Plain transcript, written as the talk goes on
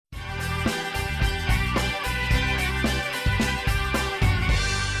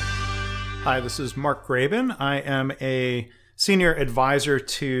Hi, this is Mark Graben. I am a senior advisor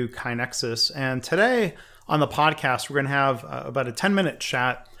to KaiNexus, and today on the podcast, we're going to have about a 10-minute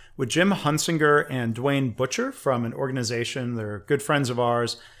chat with Jim Hunsinger and Dwayne Butcher from an organization. They're good friends of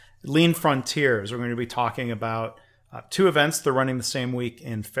ours, Lean Frontiers. We're going to be talking about two events they're running the same week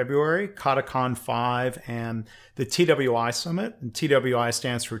in February, KataCon 5 and the TWI Summit. And TWI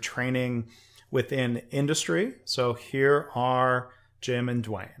stands for Training Within Industry. So here are Jim and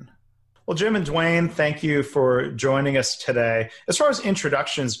Dwayne. Well, Jim and Dwayne, thank you for joining us today. As far as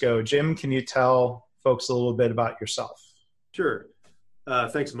introductions go, Jim, can you tell folks a little bit about yourself? Sure.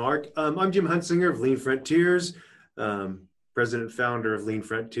 Thanks, Mark. I'm Jim Hunsinger of Lean Frontiers, president and founder of Lean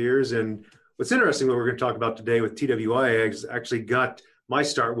Frontiers. And what's interesting, what we're going to talk about today with TWI, I actually got my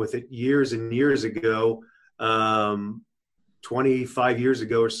start with it years and years ago, 25 years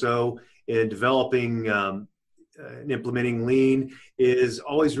ago or so, in developing and implementing Lean. Is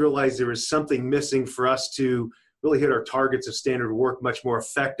always realized there was something missing for us to really hit our targets of standard work much more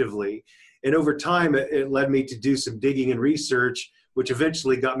effectively. And over time, it led me to do some digging and research, which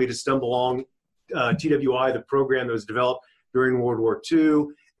eventually got me to stumble along TWI, the program that was developed during World War II,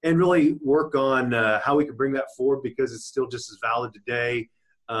 and really work on how we could bring that forward, because it's still just as valid today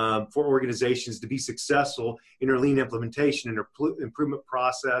for organizations to be successful in their Lean implementation and their improvement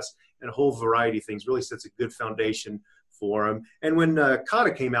process, and a whole variety of things. Really sets a good foundation for them. And when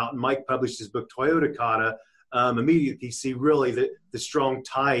Kata came out and Mike published his book, Toyota Kata, immediately you see really the strong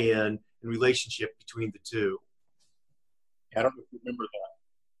tie-in and relationship between the two. I don't know if you remember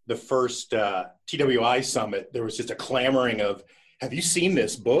the first TWI summit. There was just a clamoring of, have you seen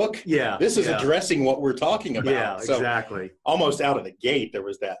this book? Yeah. This is addressing what we're talking about. Yeah, so exactly. Almost out of the gate, there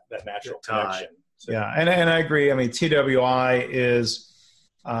was that natural connection. So. Yeah, and I agree. I mean, TWI is,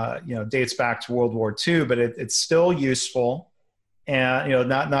 dates back to World War II, but it's still useful. And,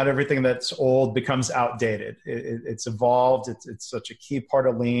 not everything that's old becomes outdated. It's evolved. It's such a key part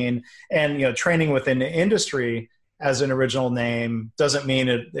of Lean. And, training within the industry as an original name doesn't mean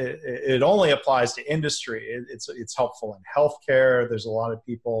it only applies to industry. It's helpful in healthcare. There's a lot of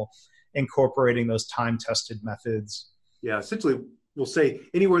people incorporating those time-tested methods. Yeah, essentially, we'll say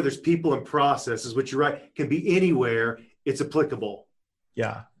anywhere there's people and processes, which you're right, can be anywhere, it's applicable.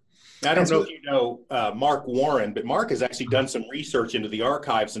 Yeah. I don't know if you know Mark Warren, but Mark has actually done some research into the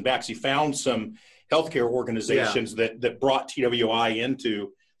archives and actually found some healthcare organizations that brought TWI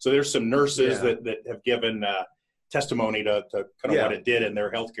into. So there's some nurses that have given testimony to kind of what it did in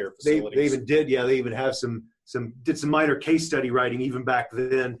their healthcare facilities. They even did, they even have did some minor case study writing even back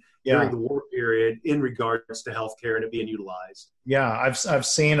then during the war period in regards to healthcare and it being utilized. Yeah, I've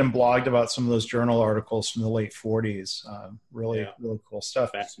seen and blogged about some of those journal articles from the late 40s. Really cool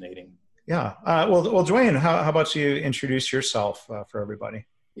stuff. Fascinating. Yeah. Well, Dwayne, how about you introduce yourself for everybody?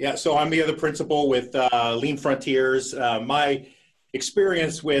 Yeah, so I'm the other principal with Lean Frontiers. My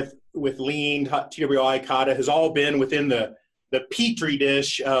experience with Lean, TWI, Kata has all been within the petri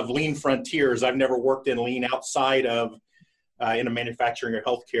dish of Lean Frontiers. I've never worked in Lean outside of in a manufacturing or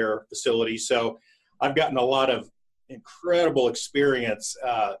healthcare facility. So I've gotten a lot of incredible experience,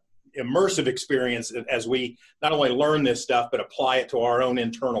 immersive experience as we not only learn this stuff, but apply it to our own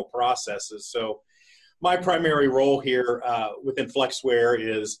internal processes. So my primary role here within Flexware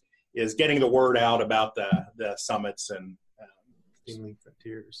is getting the word out about the summits and Lean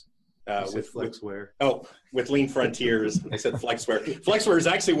Frontiers. With Flexware. With Lean Frontiers. I said Flexware. Flexware is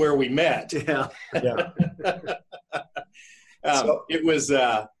actually where we met. Yeah. It was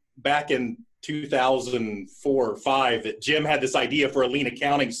back in 2004 or 5 that Jim had this idea for a Lean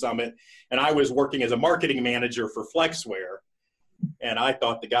Accounting Summit, and I was working as a marketing manager for Flexware. And I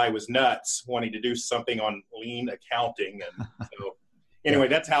thought the guy was nuts wanting to do something on Lean accounting. And so anyway,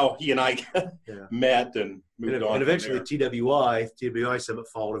 that's how he and I met and moved on. And eventually TWI Summit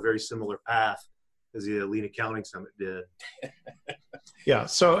followed a very similar path as the Lean Accounting Summit did. Yeah,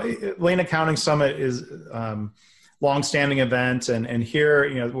 so Lean Accounting Summit is long-standing event, and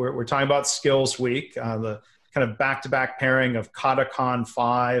here we're talking about Skills Week, the kind of back-to-back pairing of KataCon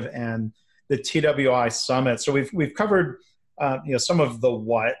 5 and the TWI Summit. So we've covered some of the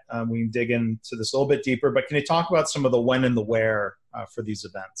what. We can dig into this a little bit deeper, but can you talk about some of the when and the where for these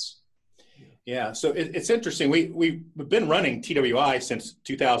events? Yeah, so it's interesting. We've been running TWI since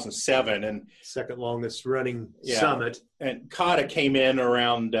 2007, and second longest running summit. And Kata came in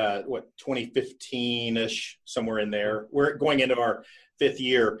around 2015-ish, somewhere in there. We're going into our 5th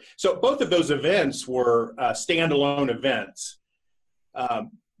year. So both of those events were standalone events.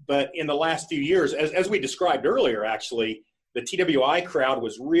 But in the last few years, as we described earlier, actually, the TWI crowd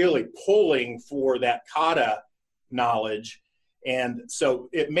was really pulling for that Kata knowledge. And so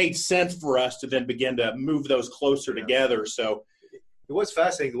it made sense for us to then begin to move those closer together. So it was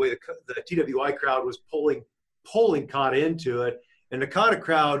fascinating the way the TWI crowd was pulling Kata into it. And the Kata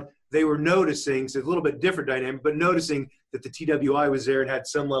crowd, they were noticing, so it's a little bit different dynamic, but noticing that the TWI was there and had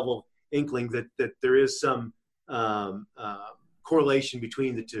some level of inkling that there is some correlation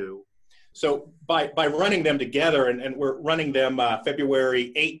between the two. So by running them together, and we're running them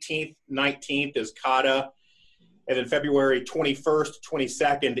February 18th, 19th is Kata, and then February 21st,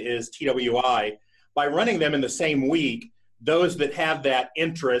 22nd is TWI. By running them in the same week, those that have that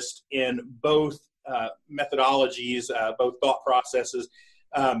interest in both methodologies, both thought processes,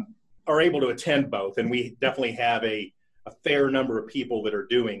 are able to attend both. And we definitely have a fair number of people that are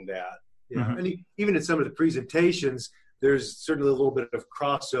doing that. Yeah. Mm-hmm. And even in some of the presentations, there's certainly a little bit of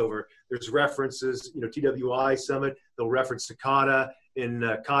crossover. There's references, TWI Summit, they'll reference to Kata. In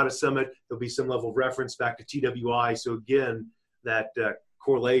Kata Summit, there'll be some level of reference back to TWI. So again, that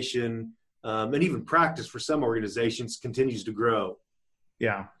correlation and even practice for some organizations continues to grow.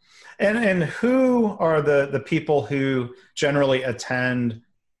 Yeah. And who are the people who generally attend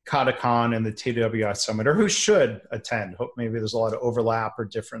KataCon and the TWI Summit, or who should attend? Hope maybe there's a lot of overlap or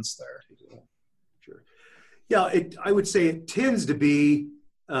difference there. Sure. Yeah, I would say it tends to be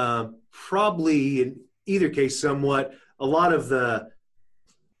probably in either case somewhat a lot of the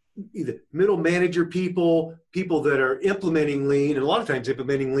either middle manager people that are implementing lean, and a lot of times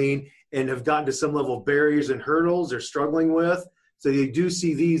implementing lean and have gotten to some level of barriers and hurdles they're struggling with. So you do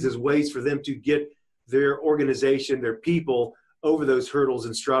see these as ways for them to get their organization, their people over those hurdles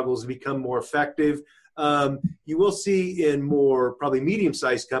and struggles and become more effective. You will see in more probably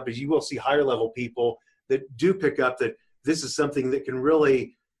medium-sized companies, you will see higher level people that do pick up that this is something that can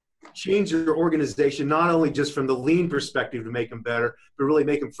really change your organization, not only just from the lean perspective to make them better, but really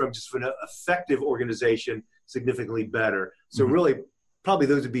make them from just an effective organization significantly better. So really, probably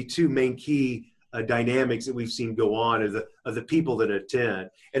those would be two main key dynamics that we've seen go on of the people that attend.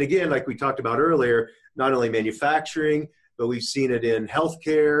 And again, like we talked about earlier, not only manufacturing, but we've seen it in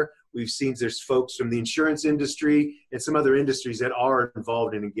healthcare. We've seen there's folks from the insurance industry and some other industries that are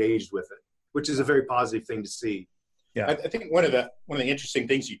involved and engaged with it, which is a very positive thing to see. Yeah, I think one of the interesting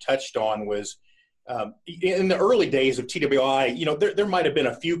things you touched on was in the early days of TWI, there might have been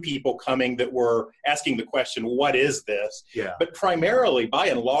a few people coming that were asking the question, what is this? Yeah. But primarily, by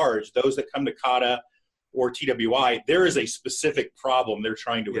and large, those that come to Kata or TWI, there is a specific problem they're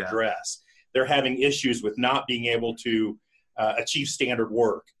trying to address. They're having issues with not being able to achieve standard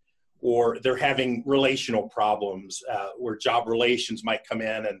work, or they're having relational problems where job relations might come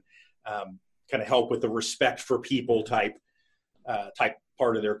in and kind of help with the respect for people type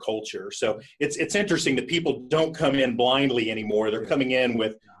part of their culture. So it's interesting that people don't come in blindly anymore. They're coming in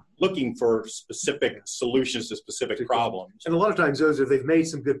with looking for specific solutions to specific problems. And a lot of times they've made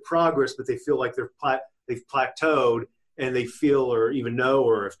some good progress, but they feel like they've plateaued, and they feel or even know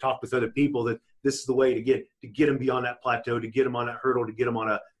or have talked with other people that this is the way to get them beyond that plateau, to get them on that hurdle, to get them on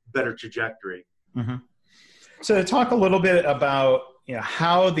a better trajectory. Mm-hmm. So to talk a little bit about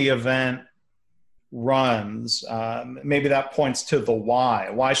how the event runs, maybe that points to the why.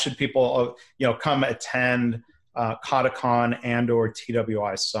 Why should people come attend KataCon and or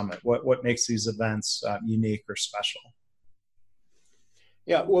TWI Summit? What makes these events unique or special?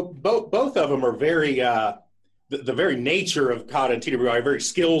 Yeah, well, both of them are very the very nature of Kata and TWI are very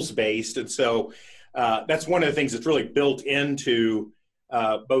skills based, and so that's one of the things that's really built into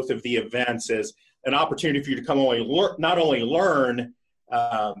both of the events is an opportunity for you to come not only learn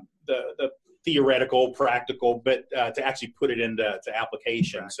the theoretical, practical, but to actually put it into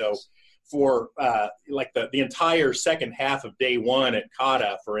application. Practice. So for like the entire second half of day one at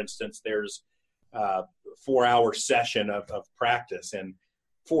Kata, for instance, there's a 4-hour session of practice and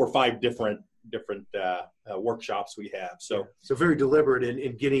 4 or 5 different workshops we have. So very deliberate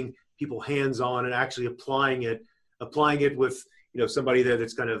in getting people hands-on and actually applying it with somebody there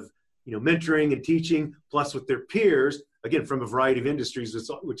that's kind of mentoring and teaching, plus with their peers, again from a variety of industries,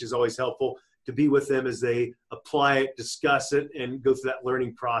 which is always helpful to be with them as they apply it, discuss it, and go through that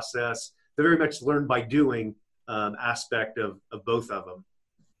learning process. They're very much learn by doing aspect of both of them.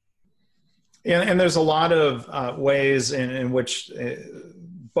 And there's a lot of ways in which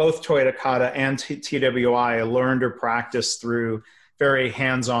both Toyota Kata and TWI learned or practiced through very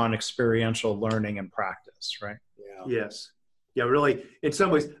hands-on experiential learning and practice, right? Yeah. Yes. Yeah, really, in some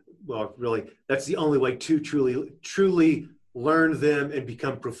ways, well, really, that's the only way to truly learn them and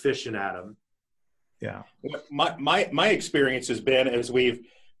become proficient at them. Yeah. My experience has been, as we've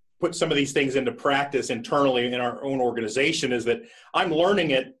put some of these things into practice internally in our own organization, is that I'm learning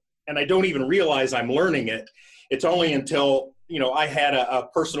it and I don't even realize I'm learning it. It's only until, I had a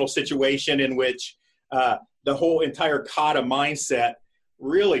personal situation in which the whole entire kata mindset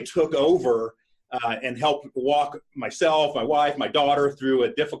really took over and helped walk myself, my wife, my daughter through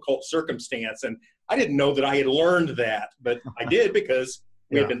a difficult circumstance. And I didn't know that I had learned that, but I did because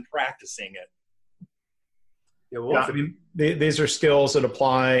we had been practicing it. I mean, these are skills that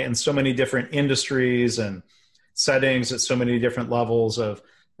apply in so many different industries and settings at so many different levels of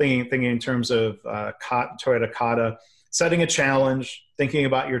thinking in terms of Toyota Kata, setting a challenge, thinking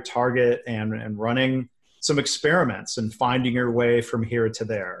about your target, and running some experiments and finding your way from here to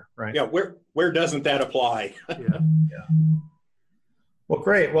there, right? Yeah, where doesn't that apply? Yeah. Well,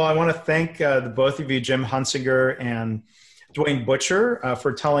 great. Well, I want to thank the both of you, Jim Hunsinger and Dwayne Butcher,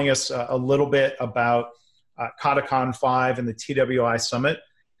 for telling us a little bit about KataCon 5 and the TWI Summit,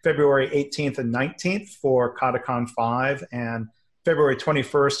 February 18th and 19th for KataCon 5, and February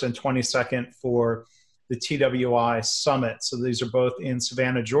 21st and 22nd for the TWI Summit. So these are both in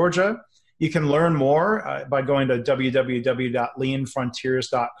Savannah, Georgia. You can learn more by going to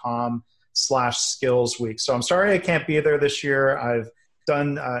www.leanfrontiers.com/skillsweek. So I'm sorry I can't be there this year. I've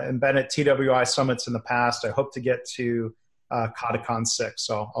done and been at TWI Summits in the past. I hope to get to KataCon 6,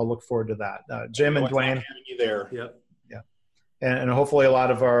 so I'll look forward to that. Jim and Dwayne. Having you there. Yep. Yeah. And hopefully a lot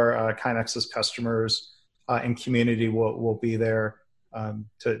of our KaiNexus customers and community will be there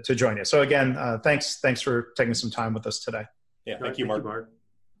to join you. So again, thanks for taking some time with us today. Yeah, thank you, Mark.